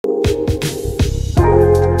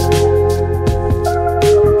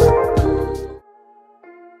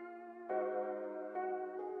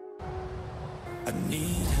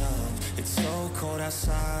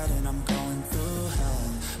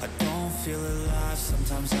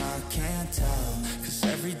sometimes I can't tell. Cause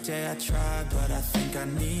every day I try, but I think I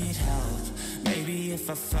need help. Maybe if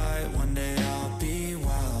I fight, one day I'll be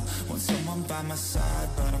well. Want someone by my side,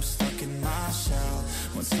 but I'm stuck in my shell.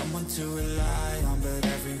 Want someone to rely on, but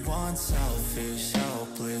everyone's selfish,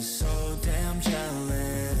 helpless, so damn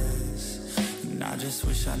jealous. And I just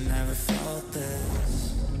wish I never felt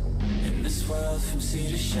this. In this world from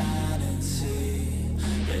sea to shining sea,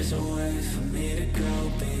 there's a way for me to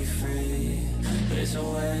go be free. There's a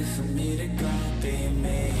way for me to go be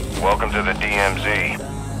me. Welcome to the DMZ.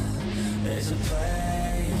 There's a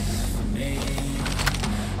place for me.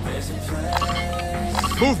 There's a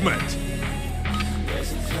place. Movement!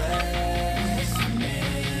 There's a place for me.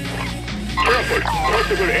 Careful!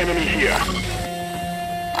 Possible enemy here.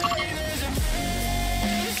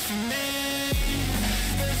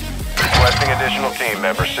 Requesting additional team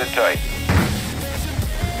members. Sit tight.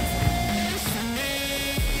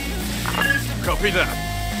 Copy that.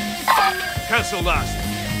 Cancel last.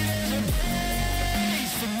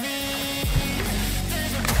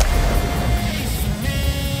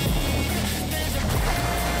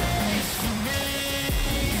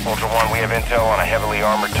 Ultra One, we have intel on a heavily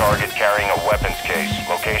armored target carrying a weapons case.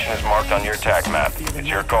 Location is marked on your attack map. It's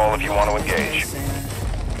your call if you want to engage.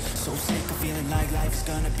 So sick of feeling like life's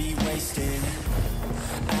gonna be wasted.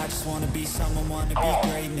 I just wanna be someone, wanna be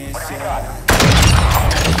greatness. What do you got?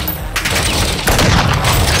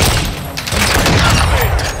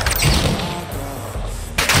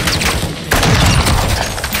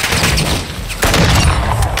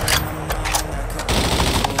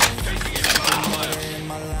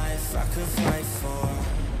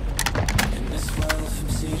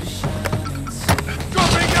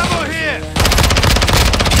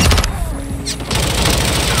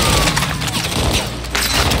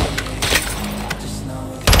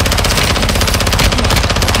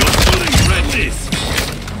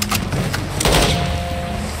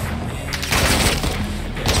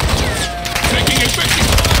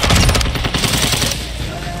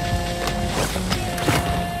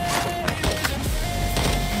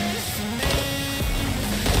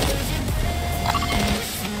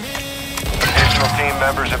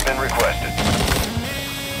 Members have been requested.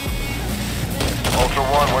 Ultra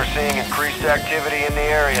One, we're seeing increased activity in the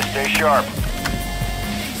area. Stay sharp.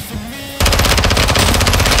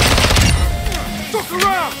 Look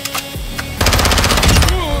around!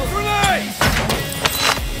 Grenade!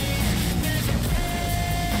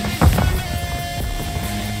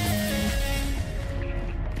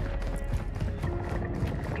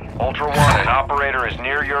 Ultra One, an operator is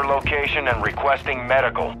near your location and requesting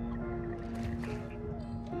medical.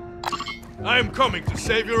 I am coming to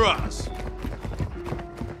save your ass.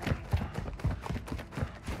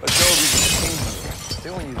 Adobe's a team. They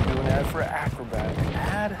want you to do an ad for Acrobat. An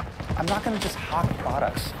ad? I'm not gonna just hawk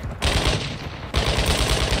products.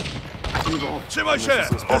 See my chair!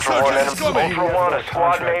 Ultra One, a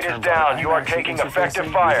squad mate is down. You are taking effective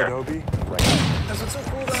fire. That's what's so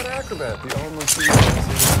cool about Acrobat. The all-in-one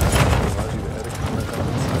allows you to edit content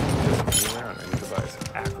on the site on any device.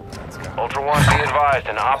 Acrobat's got it. Ultra One, be advised,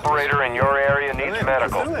 an operator in your area needs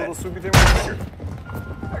medical. Little swoopy thing right here.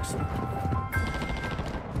 Excellent.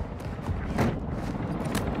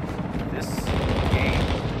 This game,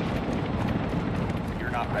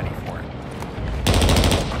 you're not ready for it.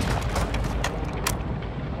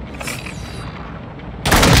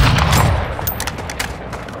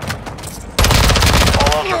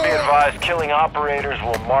 All Ultra, be advised, killing operators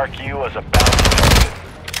will mark you as a bounty target.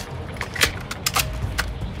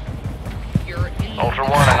 Ultra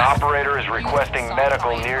One, an operator is requesting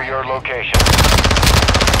medical near your location.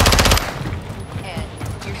 And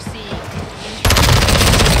you're seeing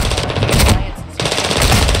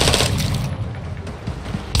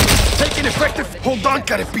Taking effective. Hold on,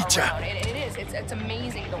 Carapicha. It is. It's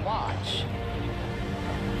amazing to watch.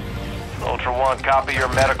 Ultra One, copy your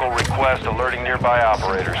medical request, alerting nearby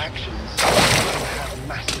operators.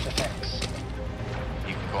 Massive effects.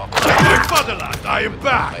 You can go up Fatherland, I am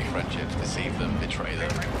back. make friendships, deceive them, betray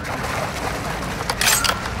them.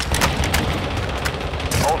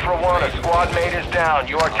 Ultra One, a squad mate is down.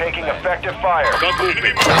 You are taking effective fire.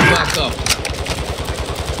 Back up.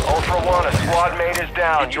 Ultra One, a squad mate is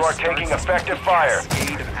down. You are taking effective fire.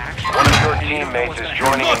 One of your teammates is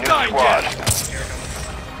joining a new squad.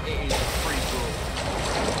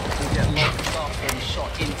 Locked up and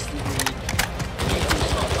shot instantly. People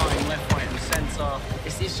start dying left, right, and centre.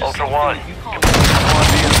 It's just Ultra One, you Ultra can't. One,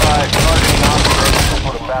 be advised, targeting operators will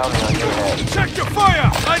put a bounty on your head. Check your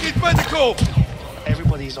fire! I need medical!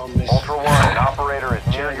 Everybody's on this. Ultra One, an operator is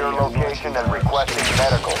near your location and requesting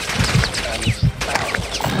medical.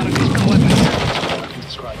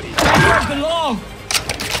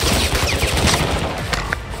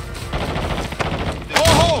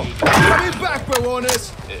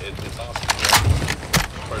 this? It's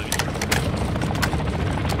awesome. Part of the game.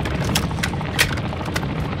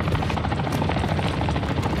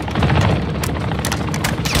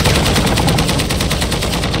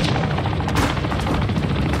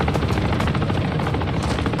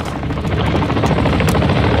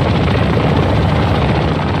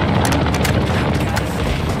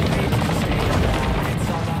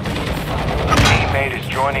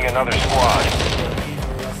 Joining another squad.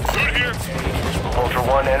 Good here. Ultra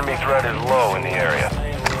One, enemy threat is low in the area.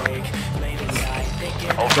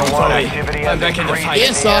 Ultra One, activity has back in the increased fight. in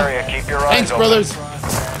Yes, the sir. area. Keep your eyes Thanks, open. brothers.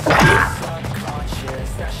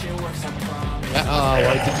 Oh, I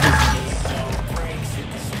did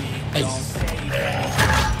Nice.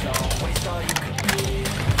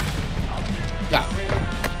 Yeah.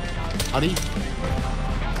 Howdy.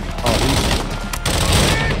 Oh,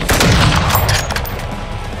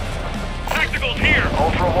 Tacticals here.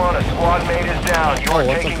 Ultra One, a squad mate is down. You are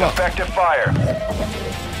what the taking fuck? effective fire.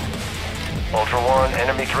 Ultra One,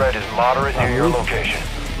 enemy threat is moderate near your location.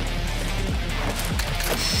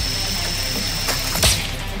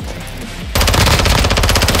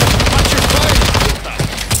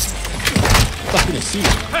 stuck in a seat.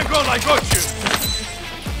 Hang on, I got you.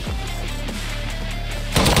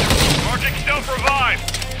 Marking self-revive.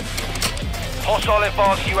 Hostile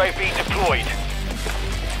advanced UAV deployed.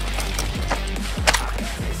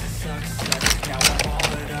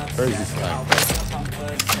 Where is this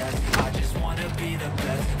guy?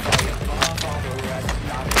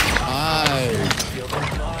 Nice.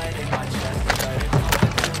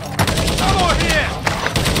 Come on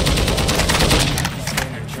here.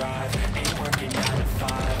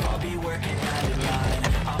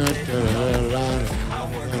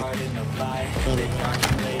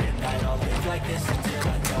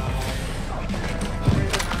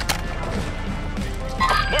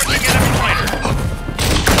 Marking enemy fighter.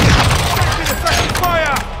 Effective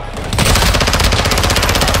fire.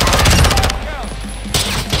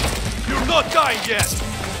 You're not dying yet.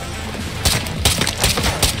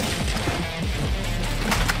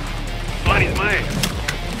 Money's mine.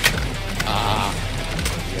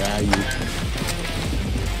 Yeah, you.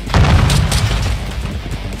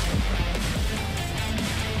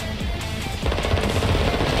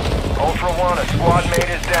 Ultra One, a squad mate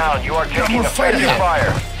is down. You are taking more fighter. effective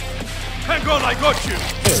fire. Hang on, I got you.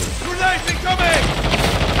 Grenades incoming.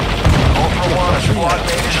 Ultra One, a squad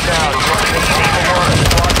mate is down. You are taking Ultra One, a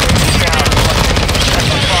squad mate is down. You are taking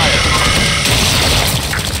effective fire.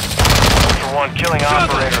 Ultra One, killing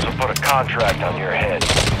operators will put a contract on your head.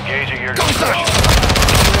 Engage at your discretion.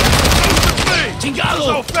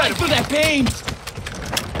 Chingalo! Fight for that pain! Severe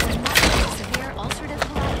ulcerative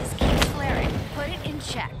colitis keeps flaring. Put it in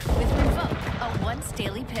check with Rinvoq, a once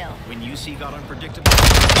daily pill. When UC got unpredictable,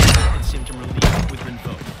 and symptom relief with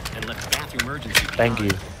Rinvoq, and left bathroom emergency. Thank you.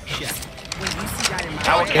 Check. When you see that in my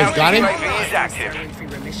Our Guys, got him? UAV is active. free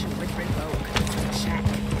remission with Rinvoq. Check.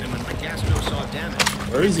 And when my gastro saw damage,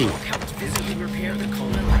 Where is he? Helped visibly repair the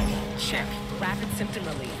colon lining. Check. Rapid symptom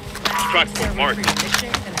relief. Track Serum mark. free remission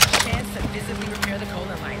and a chance to visibly repair the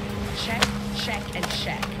colon lining. Check, check, and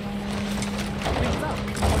check. Rinvoq,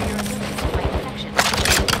 for your ability to fight infections.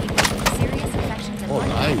 Serious infections and Oh, blood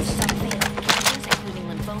nice. some fatal cancers, including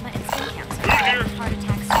lymphoma and skin cancer. here. Heart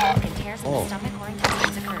attacks, stroke, and tears in Oh. the stomach or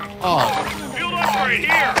intestines occurred. Oh, Field upgrade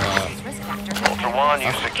here. Risk factor. Ultra One,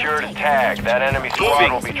 you secured a tag. That enemy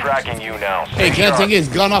squad will be tracking you now. hey, Stay can't sharp. take his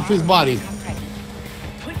gun off his body.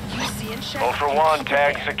 Put UC in check. Ultra One,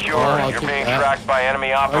 tag secured. Oh, I'll You're take being that. tracked by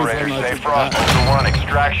enemy operators. I'll Stay take front. that. Ultra One,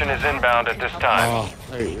 extraction is inbound at this time. Oh,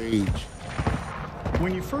 hey, rage.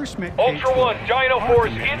 When you first met Ultra K12, One, Dino our Force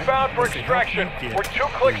commitment inbound for was to help extraction. you get We're 2 where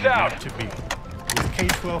clicks you out. want to be. With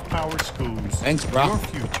K12 powered schools, Thanks, bro. your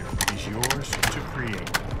future is yours to create.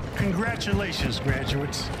 Congratulations,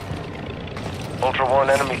 graduates. Ultra One,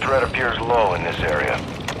 enemy threat appears low in this area.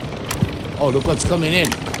 Oh, look what's coming in.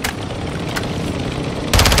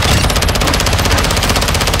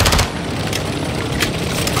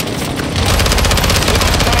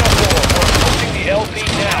 The LZ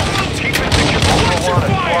now. Keep it secure. Ultra One, a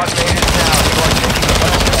squad mate is down. You are taking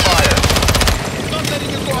effective fire. Stop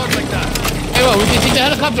letting it go out like that! Hey, well, we can take the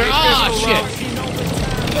helicopter. Ah, shit.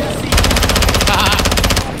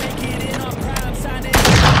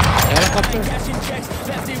 Helicopter?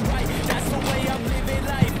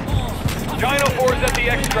 Dino Force at the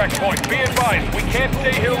extract point. Be advised, we can't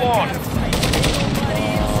stay here long.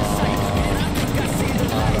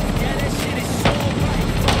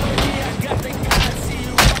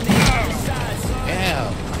 Yeah.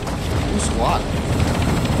 Who's what?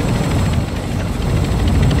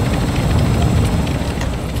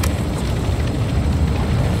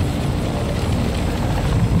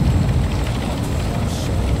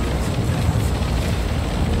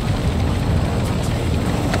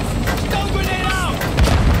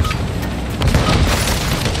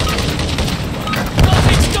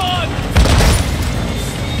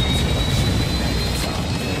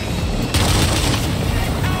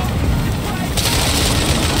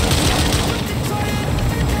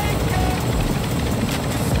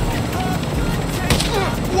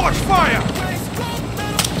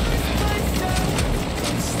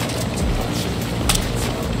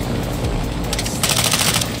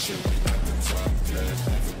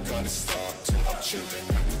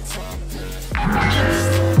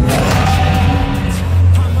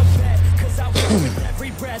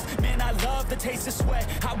 Every breath, man, I love the taste of sweat.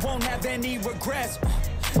 I won't have any regrets.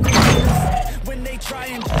 When they try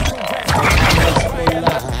and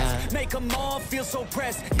make them all feel so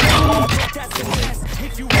pressed. That's the best.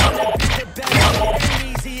 If you wanna be the best, it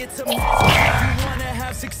ain't easy, it's a mess. If you wanna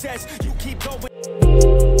have success, you keep going.